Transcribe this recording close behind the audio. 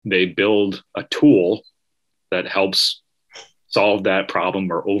they build a tool that helps solve that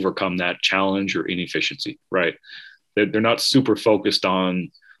problem or overcome that challenge or inefficiency, right? They're not super focused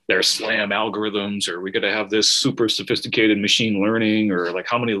on their SLAM algorithms, or we got to have this super sophisticated machine learning, or like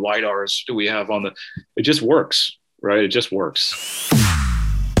how many LiDARs do we have on the, it just works, right? It just works.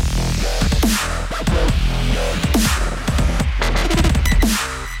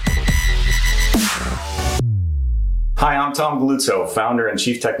 Hi, I'm Tom Galuzzo, founder and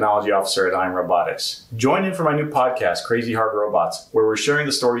chief technology officer at IM Robotics. Join in for my new podcast, Crazy Hard Robots, where we're sharing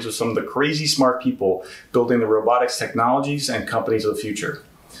the stories of some of the crazy smart people building the robotics technologies and companies of the future.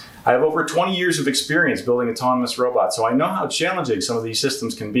 I have over 20 years of experience building autonomous robots, so I know how challenging some of these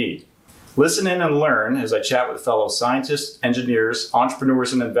systems can be. Listen in and learn as I chat with fellow scientists, engineers,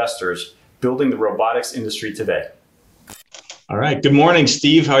 entrepreneurs, and investors building the robotics industry today. All right. Good morning,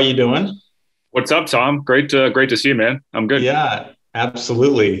 Steve. How are you doing? What's up, Tom? Great to see you, man. I'm good. Yeah,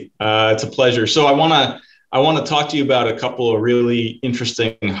 absolutely. It's a pleasure. So I want to talk to you about a couple of really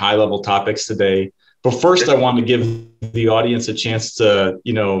interesting high-level topics today. But first, I want to give the audience a chance to,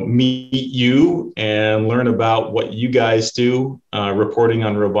 meet you and learn about what you guys do, reporting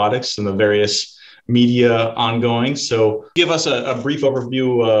on robotics and the various media ongoing. So give us a brief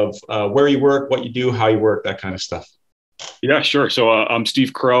overview of where you work, what you do, how you work, that kind of stuff. Yeah, sure. So I'm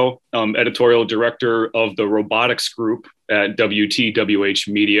Steve Crow. I'm editorial director of the robotics group at WTWH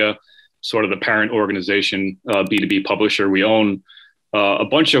Media, sort of the parent organization, B2B publisher. We own a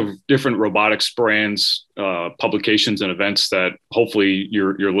bunch of different robotics brands, publications, and events that hopefully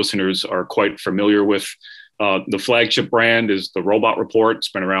your listeners are quite familiar with. The flagship brand is the Robot Report.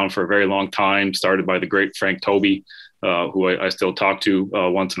 It's been around for a very long time, started by the great Frank Toby, who I still talk to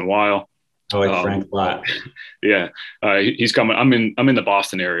once in a while. I like Frank a lot. Yeah, he's coming. I'm in the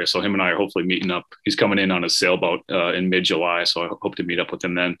Boston area, so him and I are hopefully meeting up. He's coming in on a sailboat in mid-July, so I hope to meet up with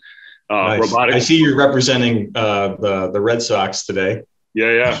him then. Nice. Robotics. I see you're representing the Red Sox today.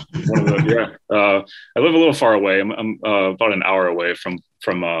 Yeah. I live a little far away. I'm about an hour away from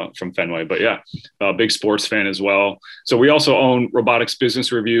Fenway, but yeah, big sports fan as well. So we also own Robotics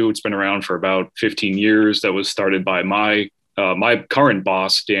Business Review. It's been around for about 15 years. That was started by my current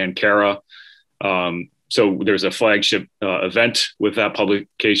boss, Dan Cara. So there's a flagship event with that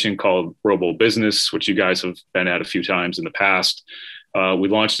publication called Robo Business, which you guys have been at a few times in the past. We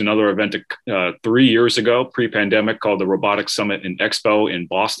launched another event 3 years ago, pre-pandemic, called the Robotics Summit and Expo in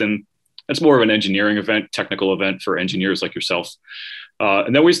Boston. That's more of an engineering event, technical event for engineers like yourself.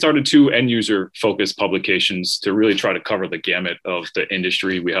 And then we started 2 end-user focused publications to really try to cover the gamut of the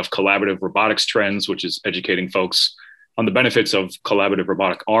industry. We have Collaborative Robotics Trends, which is educating folks on the benefits of collaborative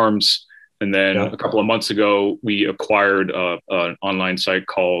robotic arms. And then a couple of months ago, we acquired an online site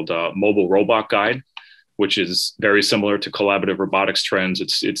called Mobile Robot Guide, which is very similar to Collaborative Robotics Trends.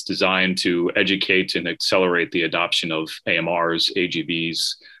 It's designed to educate and accelerate the adoption of AMRs,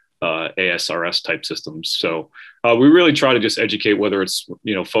 AGVs, ASRS type systems. So we really try to just educate, whether it's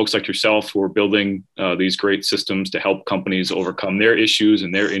folks like yourself who are building these great systems to help companies overcome their issues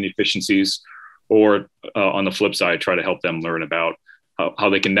and their inefficiencies, or on the flip side, try to help them learn about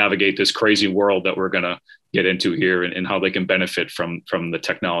how they can navigate this crazy world that we're going to get into here, and how they can benefit from the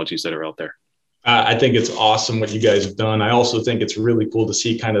technologies that are out there. I think it's awesome what you guys have done. I also think it's really cool to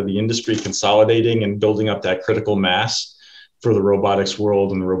see kind of the industry consolidating and building up that critical mass for the robotics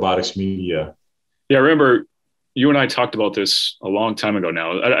world and the robotics media. Yeah, I remember you and I talked about this a long time ago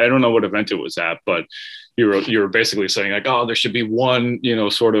now. I don't know what event it was at, but you were basically saying like, oh, there should be one,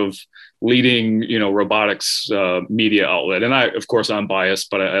 sort of leading, robotics media outlet. And of course, I'm biased,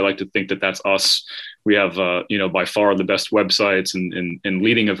 but I like to think that that's us. We have, by far the best websites and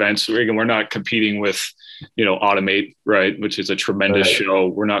leading events. Again, we're not competing with, Automate, right, which is a tremendous show.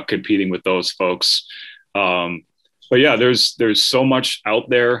 We're not competing with those folks. But yeah, there's so much out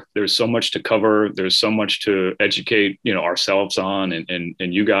there. There's so much to cover. There's so much to educate, ourselves on, and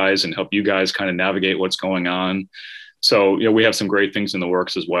you guys, and help you guys kind of navigate what's going on. So, we have some great things in the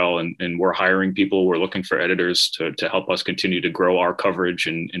works as well. And we're hiring people. We're looking for editors to help us continue to grow our coverage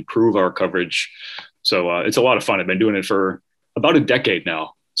and improve our coverage. So it's a lot of fun. I've been doing it for about a decade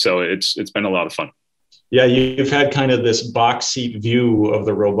now. So it's been a lot of fun. Yeah, you've had kind of this box seat view of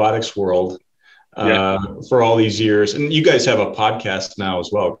the robotics world for all these years. And you guys have a podcast now as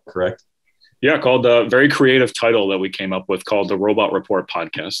well, correct? Yeah, called the very creative title that we came up with, called the Robot Report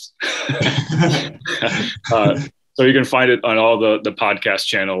Podcast. So you can find it on all the podcast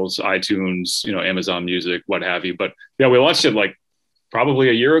channels, iTunes, Amazon Music, what have you. But yeah, we launched it like probably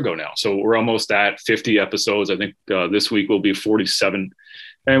a year ago now. So we're almost at 50 episodes. I think this week will be 47.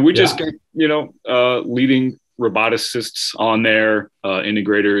 And we just get, leading roboticists on there,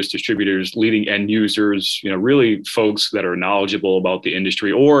 integrators, distributors, leading end users, really folks that are knowledgeable about the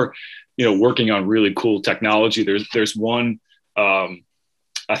industry or, working on really cool technology. There's one,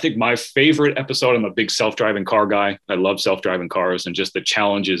 I think my favorite episode, I'm a big self-driving car guy. I love self-driving cars and just the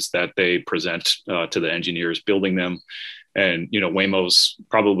challenges that they present to the engineers building them. And, Waymo's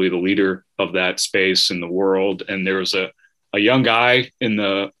probably the leader of that space in the world. And there's a young guy in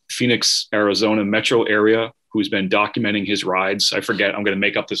the Phoenix, Arizona metro area who's been documenting his rides. I forget, I'm going to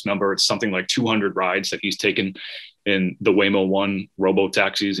make up this number. It's something like 200 rides that he's taken in the Waymo One robo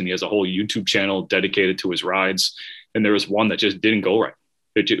taxis. And he has a whole YouTube channel dedicated to his rides. And there was one that just didn't go right.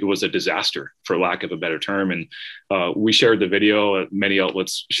 It was a disaster, for lack of a better term. And we shared the video, many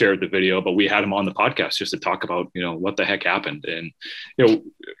outlets shared the video, but we had him on the podcast just to talk about, what the heck happened. And,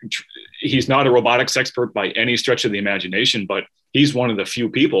 he's not a robotics expert by any stretch of the imagination, but he's one of the few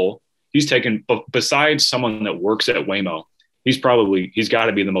people he's taken, besides someone that works at Waymo, he's got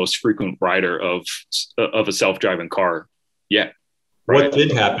to be the most frequent rider of a self-driving car yet. Right? What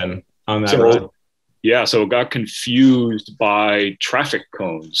did happen on that ride? Yeah, so it got confused by traffic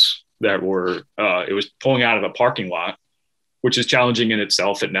cones that were, it was pulling out of a parking lot, which is challenging in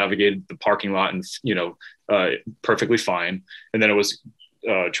itself. It navigated the parking lot and, perfectly fine. And then it was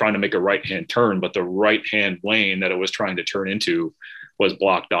trying to make a right-hand turn, but the right-hand lane that it was trying to turn into was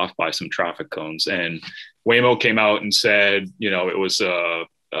blocked off by some traffic cones. And Waymo came out and said, it was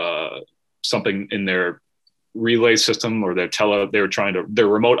something in their relay system or their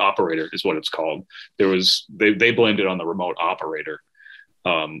remote operator is what it's called. They blamed it on the remote operator,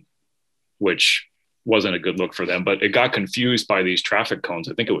 which wasn't a good look for them, but it got confused by these traffic cones.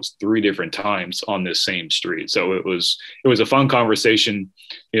 I think it was 3 different times on this same street. So it was a fun conversation,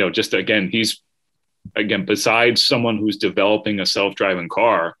 just besides someone who's developing a self-driving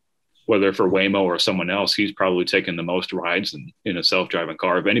car, whether for Waymo or someone else, he's probably taken the most rides in a self-driving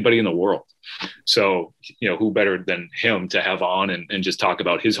car of anybody in the world. So, who better than him to have on and just talk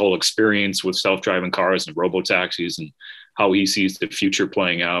about his whole experience with self-driving cars and robo-taxis and how he sees the future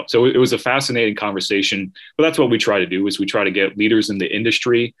playing out. So it was a fascinating conversation, but that's what we try to do is we try to get leaders in the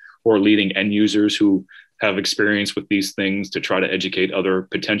industry or leading end users who have experience with these things to try to educate other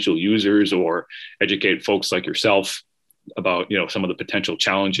potential users or educate folks like yourself about, some of the potential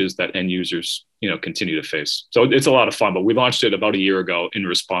challenges that end users, continue to face. So it's a lot of fun, but we launched it about a year ago in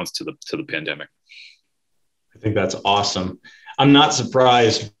response to the pandemic. I think that's awesome. I'm not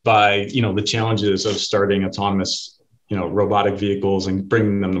surprised by, the challenges of starting autonomous, robotic vehicles and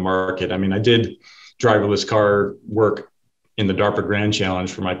bringing them to market. I mean, I did driverless car work in the DARPA Grand Challenge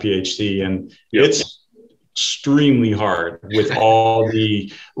for my PhD, and it's extremely hard with all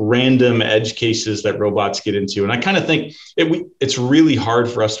the random edge cases that robots get into. And I kind of think it's really hard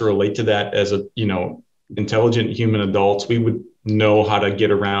for us to relate to that as intelligent human adults. We would know how to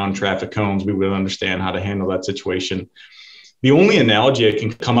get around traffic cones. We would understand how to handle that situation. The only analogy I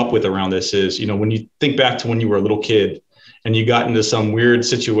can come up with around this is, when you think back to when you were a little kid and you got into some weird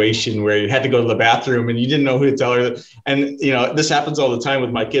situation where you had to go to the bathroom and you didn't know who to tell her. And, this happens all the time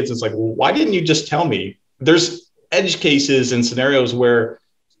with my kids. It's like, well, why didn't you just tell me? There's edge cases and scenarios where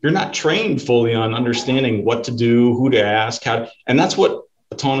you're not trained fully on understanding what to do, who to ask, and that's what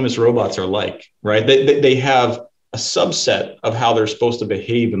autonomous robots are like, right? They have a subset of how they're supposed to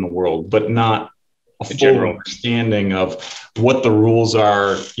behave in the world, but not a full understanding of what the rules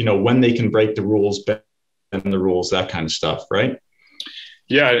are, when they can break the rules, bend the rules, that kind of stuff, right?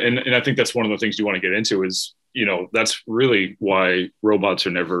 Yeah, and I think that's one of the things you want to get into is, that's really why robots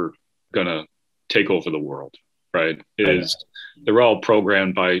are never going to take over the world, right? They're all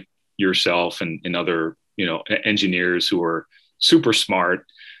programmed by yourself and other, engineers who are super smart.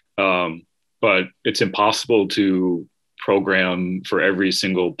 But it's impossible to program for every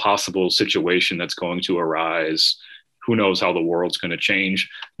single possible situation that's going to arise. Who knows how the world's going to change?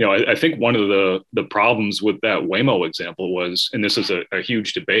 I think one of the problems with that Waymo example was, and this is a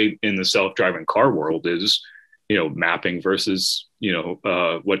huge debate in the self-driving car world, is, mapping versus,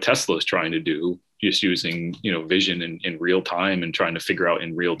 what Tesla is trying to do, just using, vision in real time and trying to figure out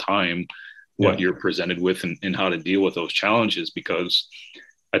in real time what you're presented with and how to deal with those challenges. Because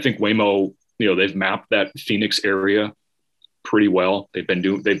I think Waymo, they've mapped that Phoenix area pretty well. They've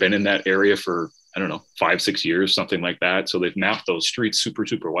been in that area for, 5-6 years, something like that. So they've mapped those streets super,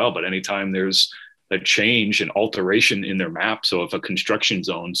 super well. But anytime there's a change and alteration in their map, so if a construction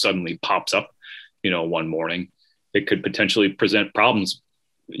zone suddenly pops up, one morning, it could potentially present problems,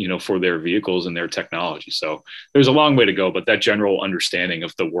 for their vehicles and their technology. So there's a long way to go, but that general understanding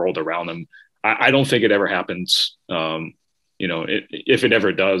of the world around them, I don't think it ever happens, if it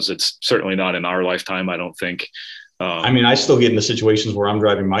ever does, it's certainly not in our lifetime, I don't think. I mean, I still get into situations where I'm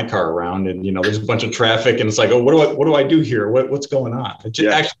driving my car around and, there's a bunch of traffic and it's like, oh, what do I do here? What's going on? It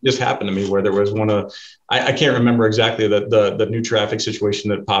actually just happened to me where there was I can't remember exactly the new traffic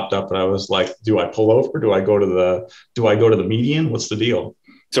situation that popped up, but I was like, do I pull over? Do I go to the median? What's the deal?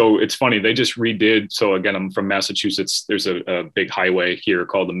 So it's funny, they just redid. So again, I'm from Massachusetts. There's a big highway here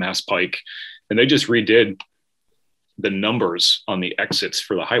called the Mass Pike, and they just redid the numbers on the exits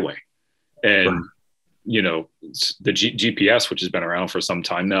for the highway. And, the GPS, which has been around for some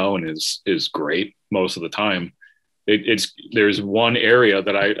time now and is great most of the time. There's one area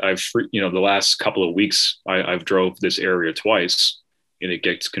that I've the last couple of weeks, I've drove this area twice and it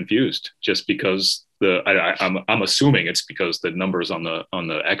gets confused just because I'm assuming it's because the numbers on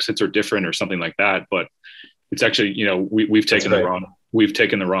the exits are different or something like that. But it's actually, we've taken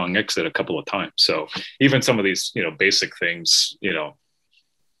the wrong exit a couple of times. So even some of these, basic things,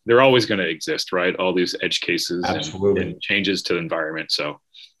 they're always going to exist, right? All these edge cases and changes to the environment. So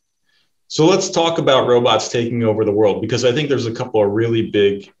let's talk about robots taking over the world, because I think there's a couple of really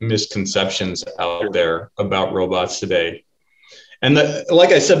big misconceptions out there about robots today. And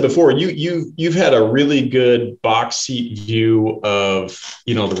like I said before, you've had a really good box seat view of,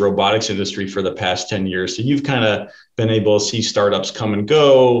 the robotics industry for the past 10 years. So you've kind of been able to see startups come and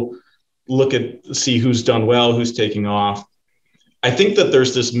go, see who's done well, who's taking off. I think that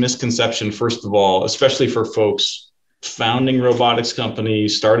there's this misconception, first of all, especially for folks founding robotics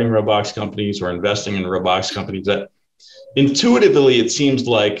companies, starting robotics companies, or investing in robotics companies, that intuitively it seems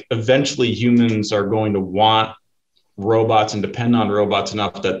like eventually humans are going to want robots and depend on robots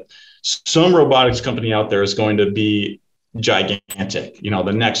enough that some robotics company out there is going to be gigantic.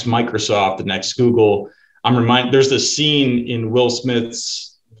 The next Microsoft, the next Google. There's this scene in Will Smith's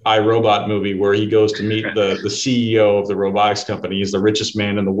iRobot movie where he goes to meet the CEO of the robotics company. He's the richest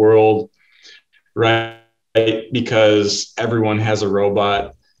man in the world, right? Because everyone has a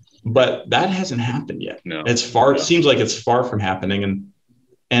robot, but that hasn't happened yet. No. It seems like it's far from happening.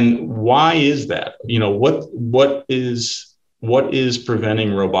 And why is that? What is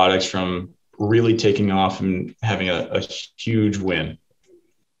preventing robotics from really taking off and having a huge win?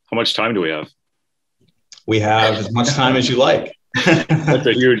 How much time do we have? We have as much time as you like.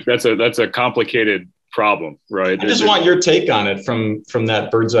 That's a complicated problem, right? I just want your take on it from that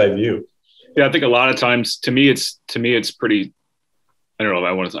bird's eye view. Yeah, I think a lot of times to me it's pretty, I don't know,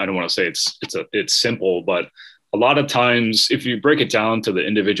 I don't want to say it's simple, but a lot of times if you break it down to the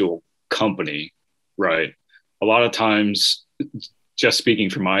individual company, right? A lot of times, just speaking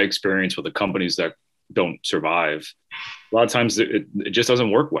from my experience with the companies that don't survive, a lot of times it just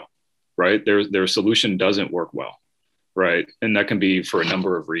doesn't work well, right? Their solution doesn't work well. Right. And that can be for a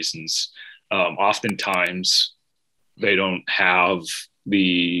number of reasons. Oftentimes, they don't have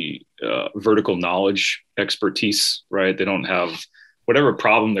the vertical knowledge expertise, right? They don't have whatever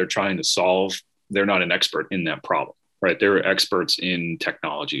problem they're trying to solve. They're not an expert in that problem, right? They're experts in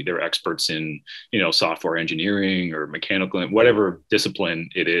technology. They're experts in, software engineering or mechanical, whatever discipline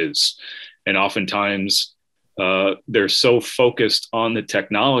it is. And oftentimes, they're so focused on the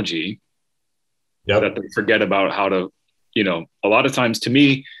technology that they forget about how to, a lot of times to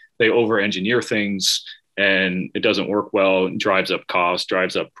me, they over-engineer things and it doesn't work well, and drives up cost,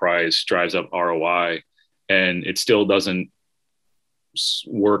 drives up price, drives up ROI, and it still doesn't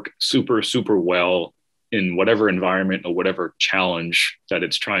work super, super well in whatever environment or whatever challenge that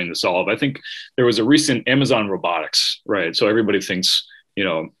it's trying to solve. I think there was a recent Amazon Robotics, right? So everybody thinks,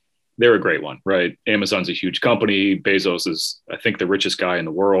 they're a great one, right? Amazon's a huge company. Bezos is, I think, the richest guy in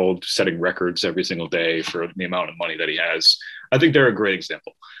the world, setting records every single day for the amount of money that he has. I think they're a great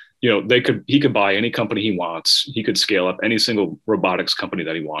example. He could buy any company he wants. He could scale up any single robotics company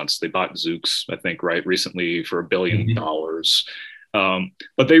that he wants. They bought Zoox, I think, right, recently for $1 billion.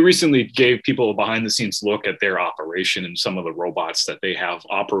 But they recently gave people a behind the scenes look at their operation and some of the robots that they have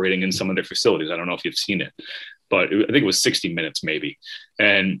operating in some of their facilities. I don't know if you've seen it, but I think it was 60 Minutes maybe.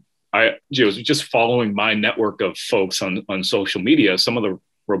 And I was just following my network of folks on social media. Some of the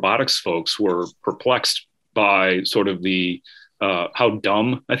robotics folks were perplexed by sort of the how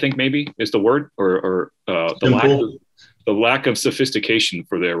dumb, I think maybe is the word, or the lack of sophistication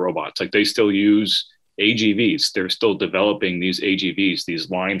for their robots. Like they still use AGVs. They're still developing these AGVs, these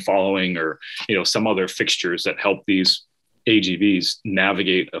line following or some other fixtures that help these AGVs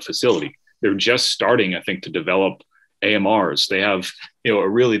navigate a facility. They're just starting, I think, to develop AMRs. They have, a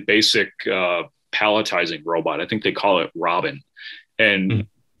really basic palletizing robot. I think they call it Robin. And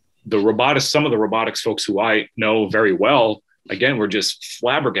some of the robotics folks who I know very well again, we're just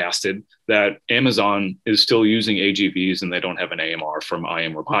flabbergasted that Amazon is still using AGVs and they don't have an AMR from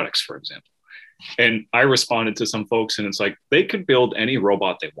IM Robotics, for example. And I responded to some folks, and it's like, they could build any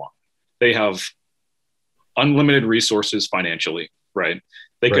robot they want. They have unlimited resources financially, right?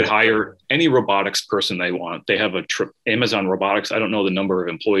 They could hire any robotics person they want. They have Amazon Robotics. I don't know the number of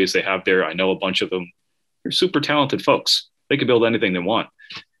employees they have there. I know a bunch of them. They're super talented folks. They could build anything they want.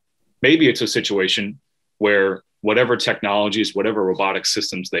 Maybe it's a situation where whatever technologies, whatever robotic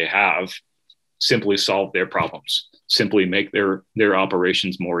systems they have, simply solve their problems, simply make their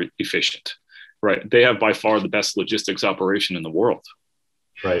operations more efficient, right? They have by far the best logistics operation in the world.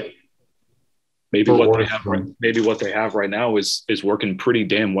 Right. Maybe what they have right now is working pretty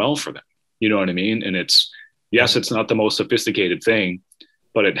damn well for them. You know what I mean? And it's not the most sophisticated thing,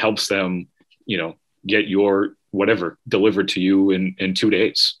 but it helps them, get your whatever delivered to you in 2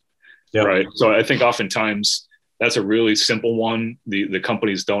 days. Yep. Right. So I think oftentimes that's a really simple one. The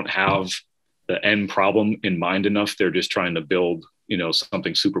companies don't have the end problem in mind enough. They're just trying to build,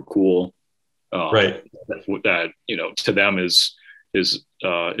 something super cool. Right. That, to them is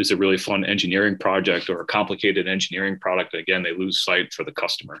a really fun engineering project or a complicated engineering product. Again, they lose sight for the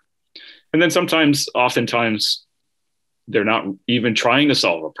customer. And then oftentimes they're not even trying to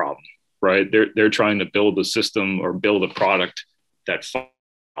solve a problem, right? They're trying to build a system or build a product that solves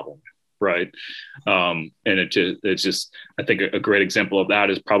a problem, right? And it's just, I think a great example of that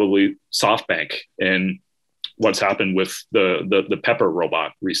is probably SoftBank and what's happened with the Pepper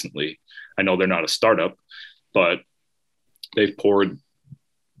robot recently. I know they're not a startup, but they've poured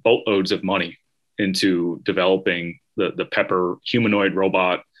boatloads of money into developing the Pepper humanoid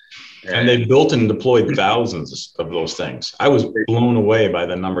robot. And they built and deployed thousands of those things. I was blown away by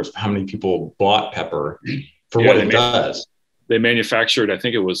the numbers of how many people bought Pepper for what it does. They manufactured, I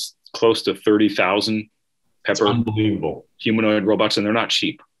think it was close to 30,000 Pepper unbelievable humanoid robots, and they're not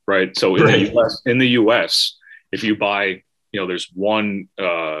cheap, right? So in the US, if you buy, there's one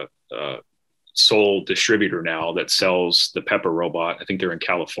sole distributor now that sells the Pepper robot. I think they're in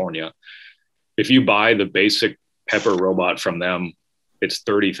California. If you buy the basic Pepper robot from them, it's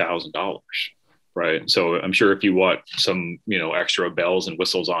 $30,000, right? So I'm sure if you want some, extra bells and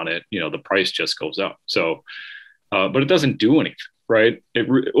whistles on it, the price just goes up. So, but it doesn't do anything, right?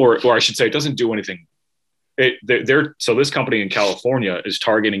 Or I should say, it doesn't do anything. So this company in California is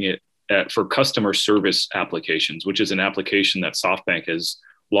targeting it for customer service applications, which is an application that SoftBank has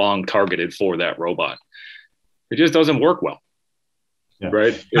long targeted for that robot. It just doesn't work well,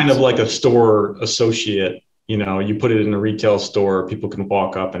 right? Kind of like a store associate. You put it in a retail store, people can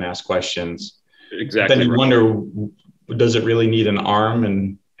walk up and ask questions. Exactly. Then you wonder, does it really need an arm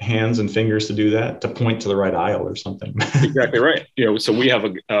and hands and fingers to do that, to point to the right aisle or something? Exactly right. So we have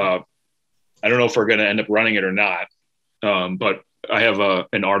I don't know if we're going to end up running it or not, but I have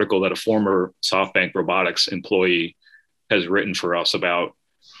an article that a former SoftBank Robotics employee has written for us about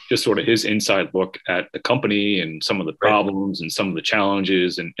just sort of his inside look at the company and some of the problems and some of the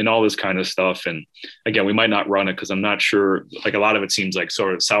challenges and all this kind of stuff. And again, we might not run it because I'm not sure, like a lot of it seems like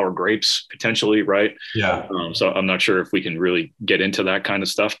sort of sour grapes potentially, right? Yeah. So I'm not sure if we can really get into that kind of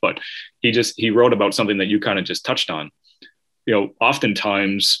stuff, but he wrote about something that you kind of just touched on.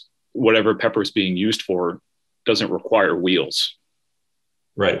 Oftentimes whatever Pepper is being used for doesn't require wheels.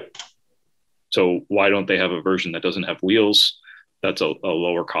 Right. So why don't they have a version that doesn't have wheels? That's a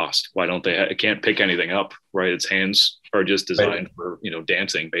lower cost. Why don't they? It can't pick anything up, right? Its hands are just designed for,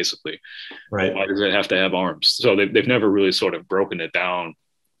 dancing basically. Right. Why does it have to have arms? So they've never really sort of broken it down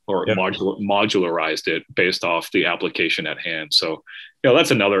or modularized it based off the application at hand. So, that's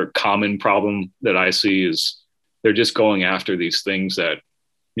another common problem that I see is they're just going after these things that,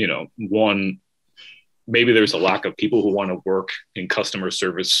 one, maybe there's a lack of people who want to work in customer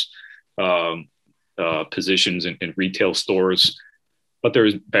service positions in retail stores. But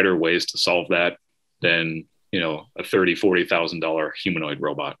there's better ways to solve that than, a $30,000-$40,000 humanoid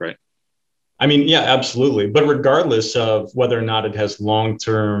robot, right? I mean, yeah, absolutely. But regardless of whether or not it has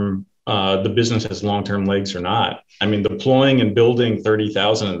long-term, the business has long-term legs or not, I mean, deploying and building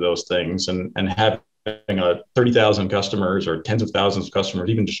 30,000 of those things and having 30,000 customers or tens of thousands of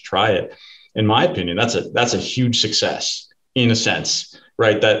customers even just try it, in my opinion, that's a huge success in a sense,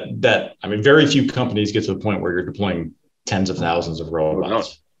 right? That I mean, very few companies get to the point where you're deploying tens of thousands of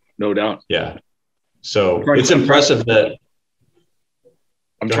robots. No doubt. Yeah. So it's impressive that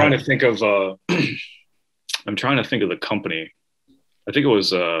I'm trying to think of the company. I think it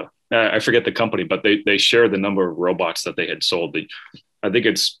was I forget the company, but they shared the number of robots that they had sold. I think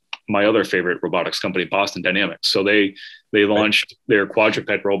it's my other favorite robotics company, Boston Dynamics. So they launched their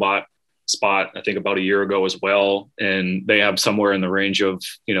quadruped robot spot, I think about a year ago as well. And they have somewhere in the range of,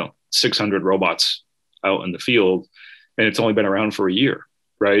 600 robots out in the field, and it's only been around for a year.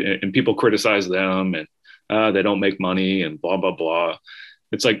 Right. And people criticize them and they don't make money and blah, blah, blah.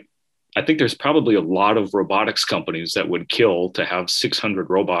 It's like, I think there's probably a lot of robotics companies that would kill to have 600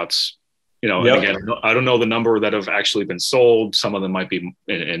 robots, Yep. And again, I don't know the number that have actually been sold. Some of them might be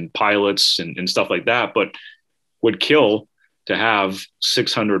in pilots and stuff like that, but would kill to have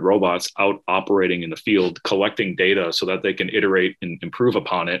 600 robots out operating in the field, collecting data so that they can iterate and improve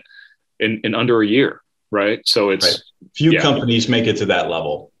upon it in under a year. Right. So it's few companies make it to that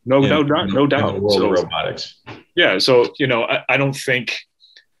level. No doubt. In the world of robotics. Yeah. So, I don't think,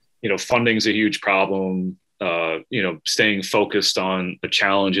 funding is a huge problem. Staying focused on a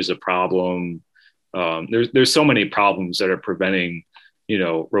challenge is a problem. There's so many problems that are preventing,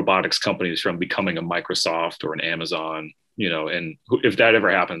 robotics companies from becoming a Microsoft or an Amazon, and if that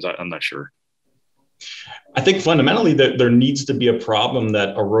ever happens, I'm not sure. I think fundamentally that there needs to be a problem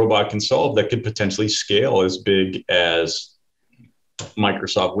that a robot can solve that could potentially scale as big as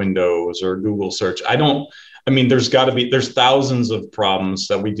Microsoft Windows or Google search. There's thousands of problems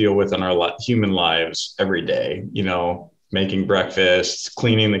that we deal with in our human lives every day, making breakfast,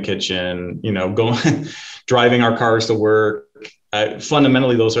 cleaning the kitchen, going, driving our cars to work.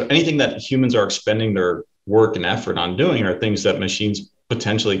 Fundamentally, those are anything that humans are expending their work and effort on doing are things that machines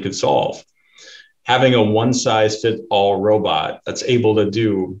potentially could solve. Having a one-size-fits-all robot that's able to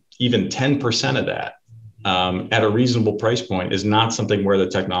do even 10% of that at a reasonable price point is not something where the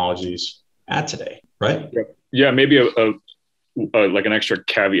technology's at today, right? Yeah, maybe like an extra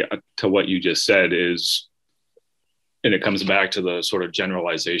caveat to what you just said is, and it comes back to the sort of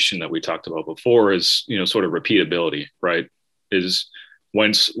generalization that we talked about before is, sort of repeatability, right? Is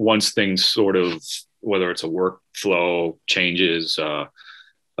once things sort of, whether it's a workflow changes,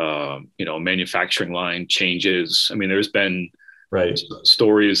 manufacturing line changes. I mean, there's been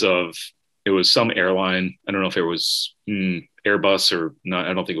stories of, it was some airline. I don't know if it was Airbus or not.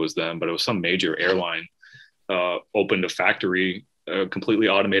 I don't think it was them, but it was some major airline opened a factory, a completely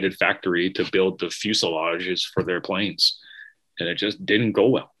automated factory to build the fuselages for their planes. And it just didn't go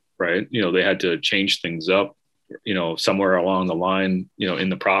well, right? They had to change things up, somewhere along the line, in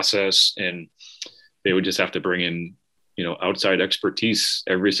the process. And they would just have to bring in, outside expertise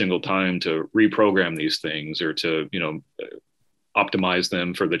every single time to reprogram these things or to, optimize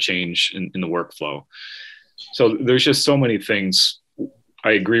them for the change in the workflow. So there's just so many things.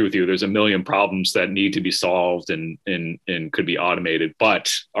 I agree with you. There's a million problems that need to be solved and could be automated,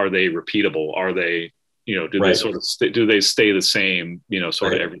 but are they repeatable? Are they, they sort of, do they stay the same,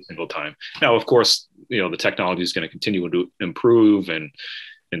 sort of every single time? Now, of course, the technology is going to continue to improve and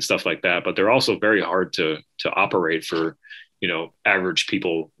stuff like that, but they're also very hard to operate for, average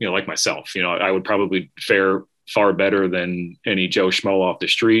people, like myself. I would probably fare far better than any Joe Schmo off the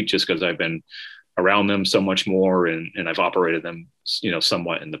street just because I've been around them so much more and I've operated them,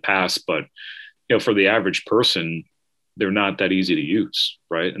 somewhat in the past. But, for the average person, they're not that easy to use,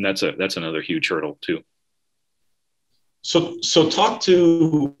 right? And that's another huge hurdle too. So talk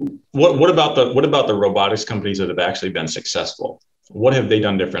to what about the robotics companies that have actually been successful? What have they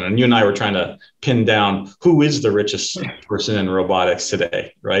done different? And you and I were trying to pin down who is the richest person in robotics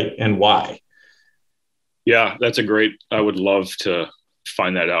today, right? And why? Yeah, I would love to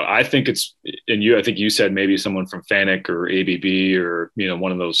find that out. I think I think you said maybe someone from Fanuc or ABB or,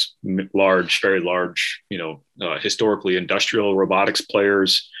 one of those very large, historically industrial robotics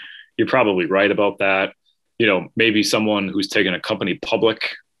players. You're probably right about that. Maybe someone who's taken a company public,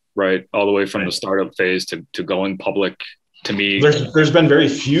 right? All the way from the startup phase to going public. To me, there's been very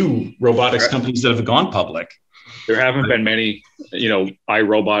few robotics companies that have gone public. There haven't been many.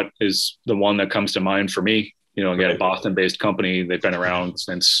 iRobot is the one that comes to mind for me. Again, a Boston-based company. They've been around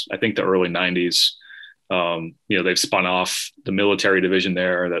since I think the early '90s. They've spun off the military division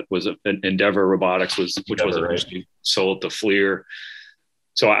there. That was Endeavor Robotics, which was originally sold to FLIR.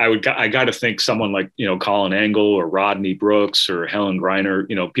 So I got to think someone like Colin Angle or Rodney Brooks or Helen Greiner.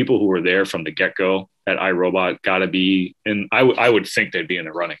 People who were there from the get-go at iRobot got to be, and I would think they'd be in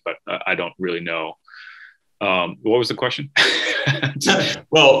the running, but I don't really know. What was the question?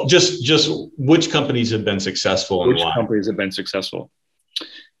 Well, just which companies have been successful and why? Companies have been successful?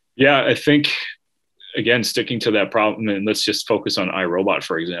 Yeah, I think, again, sticking to that problem, and let's just focus on iRobot,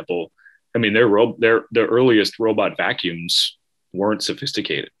 for example. I mean, their earliest robot vacuums weren't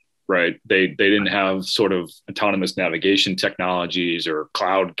sophisticated, right? They didn't have sort of autonomous navigation technologies or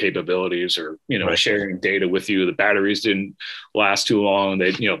cloud capabilities or, sharing data with you. The batteries didn't last too long.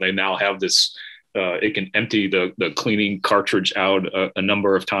 They now have this it can empty the cleaning cartridge out a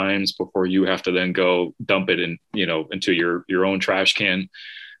number of times before you have to then go dump it in, into your own trash can.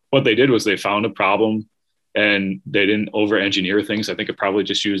 What they did was they found a problem and they didn't over engineer things. I think it probably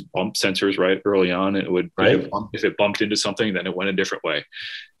just used bump sensors right early on. It would, right. If it bumped into something, then it went a different way.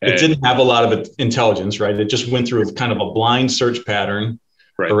 And it didn't have a lot of intelligence, right? It just went through kind of a blind search pattern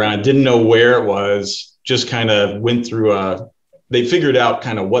around, didn't know where it was, just kind of went through they figured out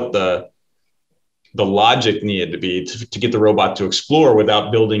kind of what the logic needed to be to get the robot to explore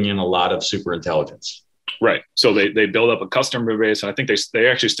without building in a lot of super intelligence. Right. So they build up a customer base, and I think they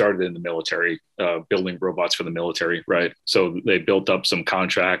actually started in the military, building robots for the military. Right. So they built up some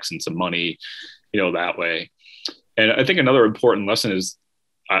contracts and some money, that way. And I think another important lesson is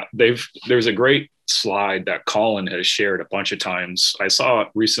there's a great slide that Colin has shared a bunch of times. I saw it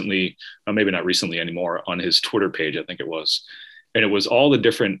recently, maybe not recently anymore, on his Twitter page, I think it was. And it was all the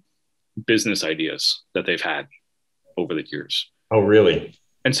different business ideas that they've had over the years. Oh, really?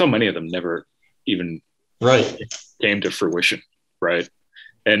 And so many of them never even came to fruition. Right.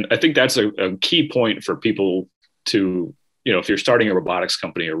 And I think that's a key point for people to, if you're starting a robotics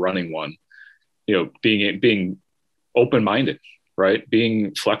company or running one, being open-minded, right?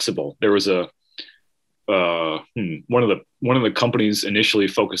 Being flexible. There was one of the companies initially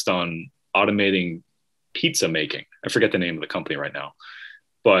focused on automating pizza making. I forget the name of the company right now,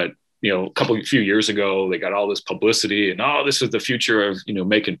 but a few years ago, they got all this publicity and, this is the future of,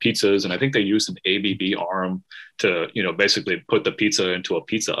 making pizzas. And I think they used an ABB arm to, basically put the pizza into a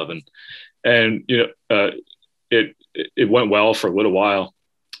pizza oven. And, it went well for a little while.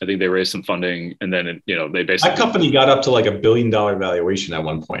 I think they raised some funding, and then, they basically. That company got up to like $1 billion valuation at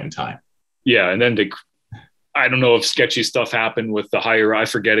one point in time. Yeah. And then I don't know if sketchy stuff happened with the hire. I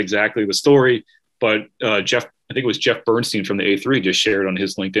forget exactly the story, but I think it was Jeff Bernstein from the A3 just shared on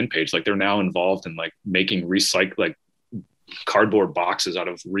his LinkedIn page, like they're now involved in like making cardboard boxes out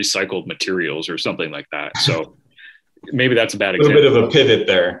of recycled materials or something like that. So maybe that's a bad example. A little bit of a pivot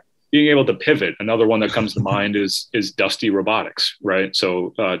there. Being able to pivot. Another one that comes to mind is Dusty Robotics, right?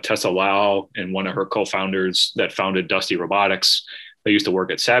 So Tessa Lau and one of her co-founders that founded Dusty Robotics, they used to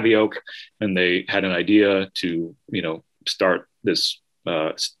work at Savioke, and they had an idea to, start this.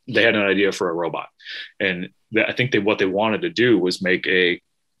 They had an idea for a robot, and I think what they wanted to do was make a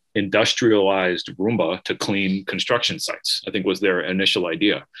industrialized Roomba to clean construction sites. I think was their initial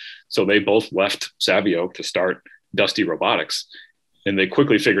idea. So they both left Savioke to start Dusty Robotics, and they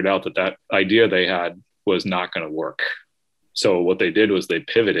quickly figured out that idea they had was not going to work. So what they did was they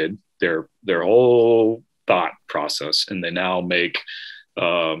pivoted their whole thought process, and they now make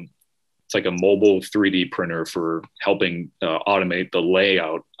it's like a mobile 3D printer for helping automate the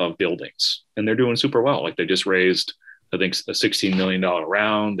layout of buildings. And they're doing super well. Like they just raised, I think, a $16 million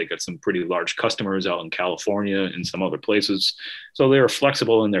round. They got some pretty large customers out in California and some other places. So they're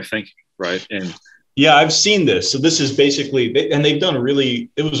flexible in their thinking, right? And yeah, I've seen this. So this is basically, and they've done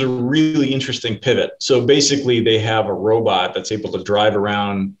it was a really interesting pivot. So basically they have a robot that's able to drive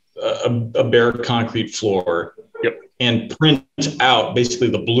around a bare concrete floor and print out basically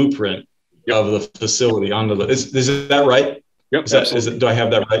the blueprint of the facility onto is that right? Yep. Do I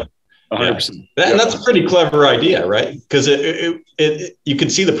have that right? 100%. Yeah. And that's a pretty clever idea, right? Because you can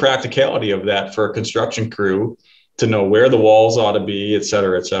see the practicality of that for a construction crew to know where the walls ought to be, et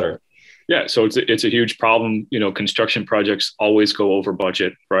cetera, et cetera. Yeah. So it's a huge problem. Construction projects always go over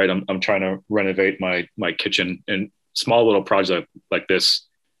budget, right? I'm trying to renovate my kitchen, and small little project like this,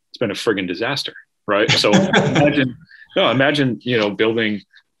 it's been a friggin' disaster, right? So imagine, building,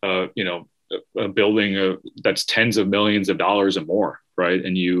 a building that's tens of millions of dollars or more, right?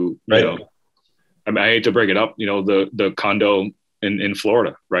 And I hate to break it up, the condo in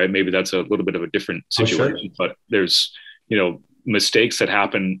Florida, right? Maybe that's a little bit of a different situation, but there's, mistakes that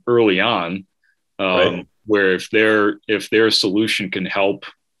happen early on, where if their solution can help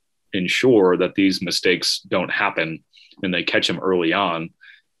ensure that these mistakes don't happen and they catch them early on,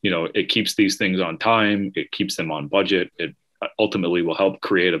 it keeps these things on time, it keeps them on budget. It ultimately will help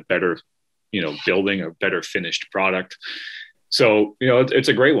create a better, building a better finished product. So, it's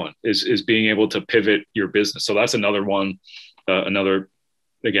a great one is being able to pivot your business. So that's another one,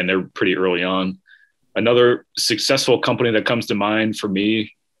 again, they're pretty early on. Another successful company that comes to mind for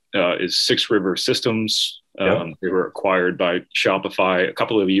me is 6 River Systems. They were acquired by Shopify a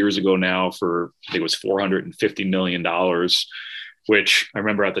couple of years ago now for, I think it was $450 million, which I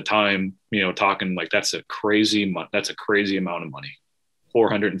remember at the time, talking like, that's a crazy amount of money.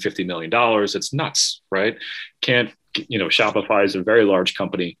 $450 million. It's nuts, right? Shopify is a very large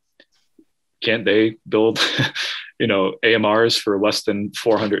company. can't they build, AMRs for less than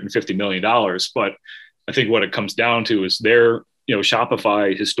 $450 million? But I think what it comes down to is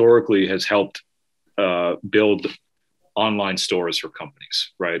Shopify historically has helped build online stores for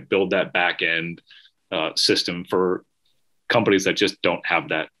companies, right? Build that back end system for companies that just don't have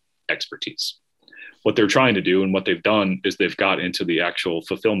that expertise. What they're trying to do and what they've done is they've got into the actual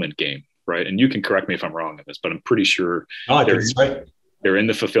fulfillment game, right? And you can correct me if I'm wrong on this, but I'm pretty sure they're in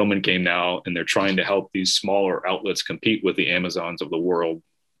the fulfillment game now, and they're trying to help these smaller outlets compete with the Amazons of the world,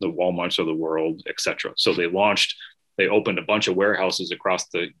 the Walmarts of the world, et cetera. So they opened a bunch of warehouses across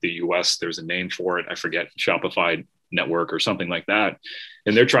the US. There's a name for it. I forget, Shopify Network or something like that.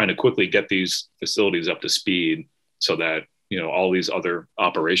 And they're trying to quickly get these facilities up to speed so that, all these other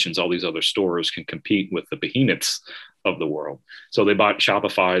operations, all these other stores can compete with the behemoths of the world. So they bought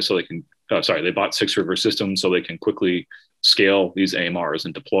Shopify they bought 6 River Systems so they can quickly scale these AMRs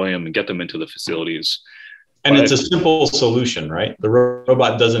and deploy them and get them into the facilities. And it's a simple solution, right? The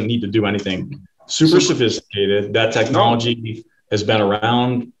robot doesn't need to do anything super sophisticated. That technology has been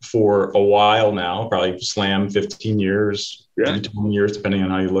around for a while now, probably slam 15 years, 20 years, depending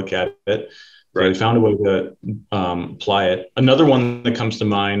on how you look at it. So they found a way to apply it. Another one that comes to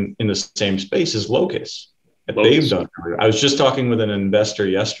mind in the same space is Locus. They've done. I was just talking with an investor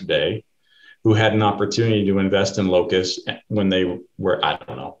yesterday who had an opportunity to invest in Locus when they were,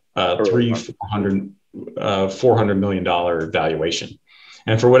 $400 million valuation.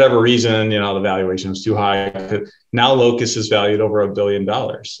 And for whatever reason, the valuation was too high. Now Locus is valued over $1 billion,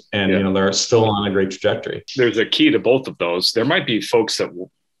 and they're still on a great trajectory. There's a key to both of those. There might be folks that will.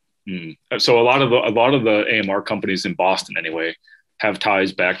 So a lot of the AMR companies in Boston, anyway, have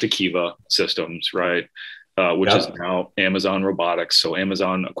ties back to Kiva Systems, right? Which is now Amazon Robotics. So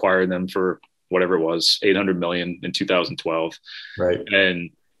Amazon acquired them for whatever it was, $800 million in 2012, right? And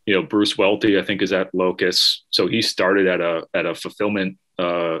Bruce Welty, I think, is at Locus. So he started at a fulfillment,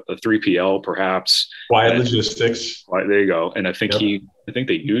 a 3PL, perhaps. Quiet Logistics. Right, there you go. And I think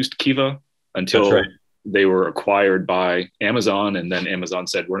they used Kiva until they were acquired by Amazon, and then Amazon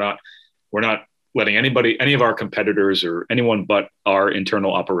said, we're not letting any of our competitors or anyone but our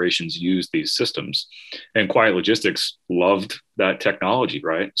internal operations use these systems. And Quiet Logistics loved that technology,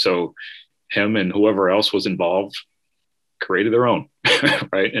 right? So him and whoever else was involved created their own,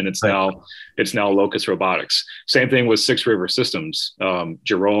 right? And it's now Locus Robotics. Same thing with 6 River Systems.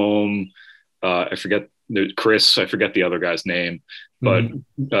 Jerome, I forget I forget the other guy's name, but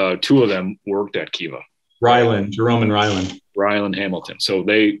 2 of them worked at Kiva. Jerome and Ryland Hamilton. So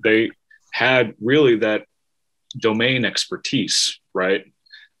they had really that domain expertise, right?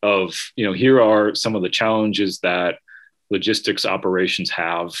 Of, here are some of the challenges that logistics operations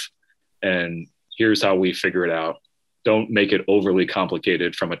have, and here's how we figure it out. Don't make it overly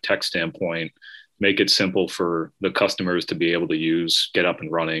complicated from a tech standpoint. Make it simple for the customers to be able to use, get up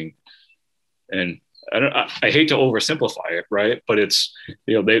and running. And I hate to oversimplify it, right? But it's,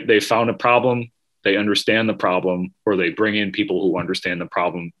 they found a problem, they understand the problem, or they bring in people who understand the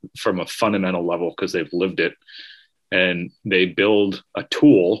problem from a fundamental level because they've lived it. And they build a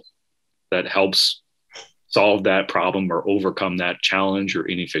tool that helps solve that problem or overcome that challenge or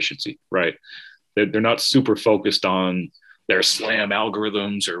inefficiency, right? They're not super focused on their SLAM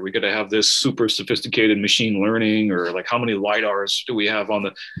algorithms, or we got to have this super sophisticated machine learning, or like how many LiDARs do we have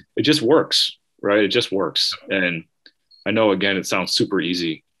it just works, right? It just works. And I know, again, it sounds super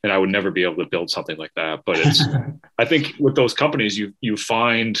easy, and I would never be able to build something like that. But it's, I think with those companies, you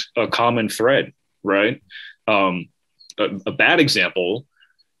find a common thread, right? A bad example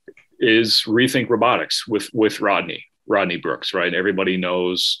is Rethink Robotics with Rodney Brooks, right? Everybody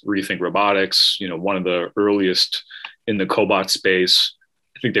knows Rethink Robotics, one of the earliest in the cobot space.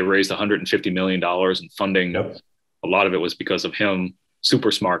 I think they raised $150 million in funding. Yep. A lot of it was because of him,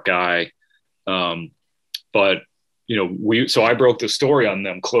 super smart guy. But so I broke the story on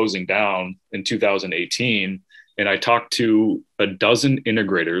them closing down in 2018, and I talked to a dozen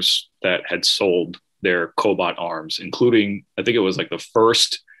integrators that had sold their cobot arms, including, I think it was like the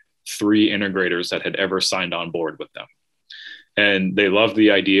first 3 integrators that had ever signed on board with them. And they loved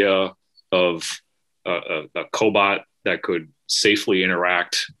the idea of a cobot that could safely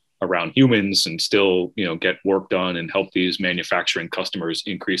interact around humans and still, get work done and help these manufacturing customers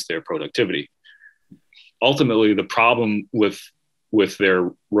increase their productivity. Ultimately, the problem with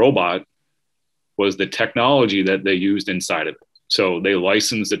their robot was the technology that they used inside of it. So they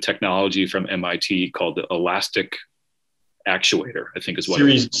licensed a technology from MIT called the elastic actuator, I think is what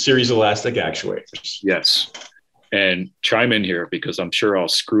series elastic actuators. Yes. And chime in here because I'm sure I'll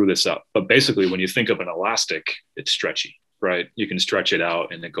screw this up. But basically, when you think of an elastic, it's stretchy, right? You can stretch it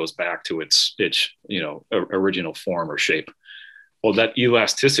out and it goes back to its original form or shape. Well, that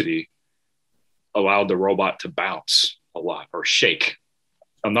elasticity allowed the robot to bounce a lot or shake.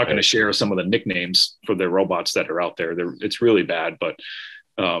 I'm not going to share some of the nicknames for the robots that are out there. It's really bad, but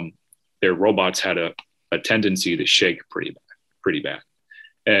their robots had a tendency to shake pretty bad.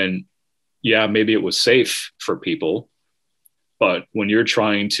 And yeah, maybe it was safe for people, but when you're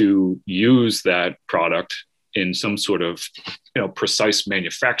trying to use that product in some sort of, precise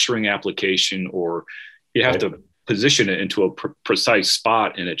manufacturing application, or you have to position it into a precise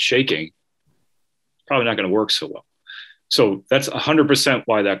spot and it's shaking, probably not going to work so well. So that's 100%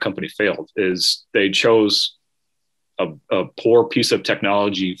 why that company failed, is they chose a poor piece of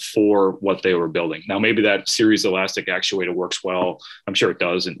technology for what they were building. Now, maybe that series elastic actuator works well. I'm sure it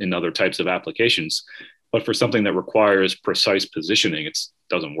does in other types of applications, but for something that requires precise positioning, it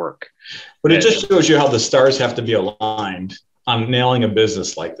doesn't work. But it just shows you how the stars have to be aligned on nailing a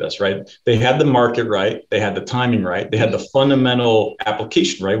business like this, right? They had the market right. They had the timing right. They had the fundamental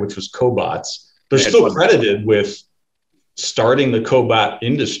application right, which was cobots. They're still credited with starting the cobot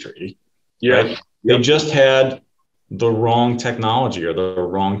industry. Yeah. Right? They just had the wrong technology or the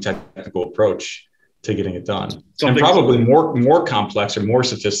wrong technical approach to getting it done. And probably more complex or more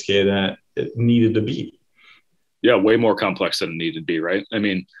sophisticated than it needed to be. Yeah, way more complex than it needed to be, right? I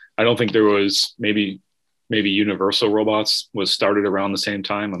mean, I don't think there was maybe Universal Robots was started around the same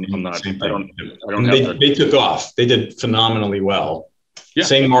time. I'm not. I don't. They took off. They did phenomenally well. Yeah.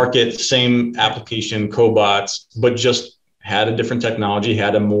 Same market, same application, cobots, but just had a different technology,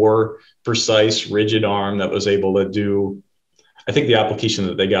 had a more precise, rigid arm that was able to do. I think the application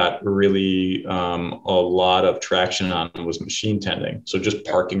that they got really a lot of traction on was machine tending. So just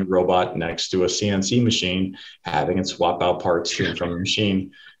parking a robot next to a CNC machine, having it swap out parts from a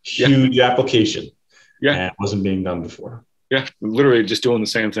machine, huge application. Yeah, and it wasn't being done before. Yeah, literally just doing the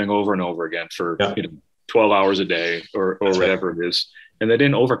same thing over and over again for 12 hours a day or whatever it is. And they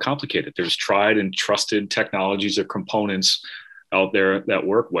didn't overcomplicate it. There's tried and trusted technologies or components out there that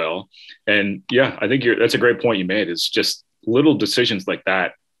work well. And yeah, I think that's a great point you made. It's just little decisions like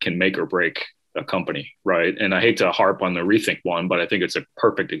that can make or break a company, right? And I hate to harp on the Rethink one, but I think it's a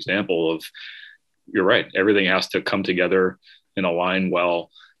perfect example of, you're right, everything has to come together and align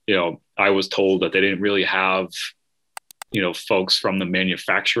well. I was told that they didn't really have, folks from the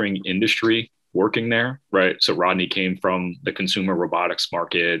manufacturing industry working there, right? So Rodney came from the consumer robotics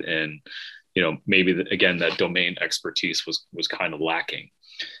market, and maybe again that domain expertise was kind of lacking.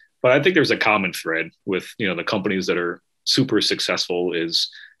 But I think there's a common thread with the companies that are super successful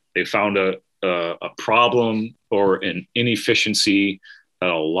is they found a problem or an inefficiency that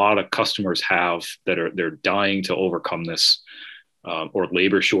a lot of customers have that they're dying to overcome this, or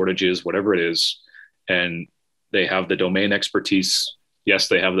labor shortages, whatever it is, and they have the domain expertise. Yes,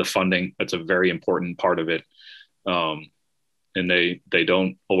 they have the funding. That's a very important part of it. And they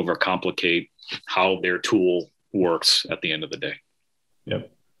don't overcomplicate how their tool works at the end of the day.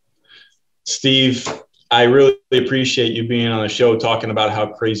 Yep. Steve, I really appreciate you being on the show talking about how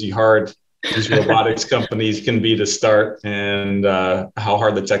crazy hard these robotics companies can be to start, and how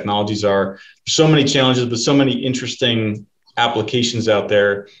hard the technologies are. So many challenges, but so many interesting applications out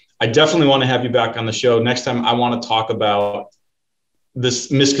there. I definitely want to have you back on the show. Next time, I want to talk about this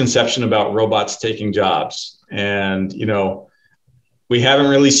misconception about robots taking jobs. And, we haven't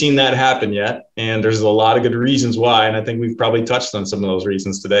really seen that happen yet. And there's a lot of good reasons why. And I think we've probably touched on some of those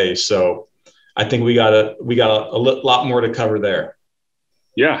reasons today. So I think we got a lot more to cover there.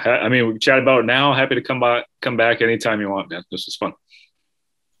 Yeah. I mean, we chat about it now. Happy to come back anytime you want, man. This was fun.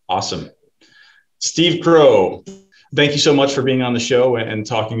 Awesome. Steve Crow, thank you so much for being on the show and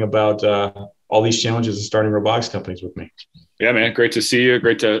talking about all these challenges of starting robotics companies with me. Yeah, man. Great to see you.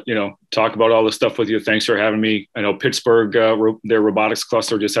 Great to, talk about all this stuff with you. Thanks for having me. I know Pittsburgh, their robotics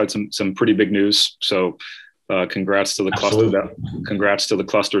cluster just had some pretty big news. So congrats to the cluster. Congrats to the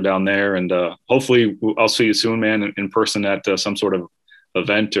cluster down there. And hopefully I'll see you soon, man, in person at some sort of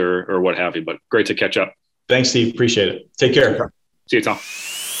event or what have you, but great to catch up. Thanks, Steve. Appreciate it. Take care. See you, Tom.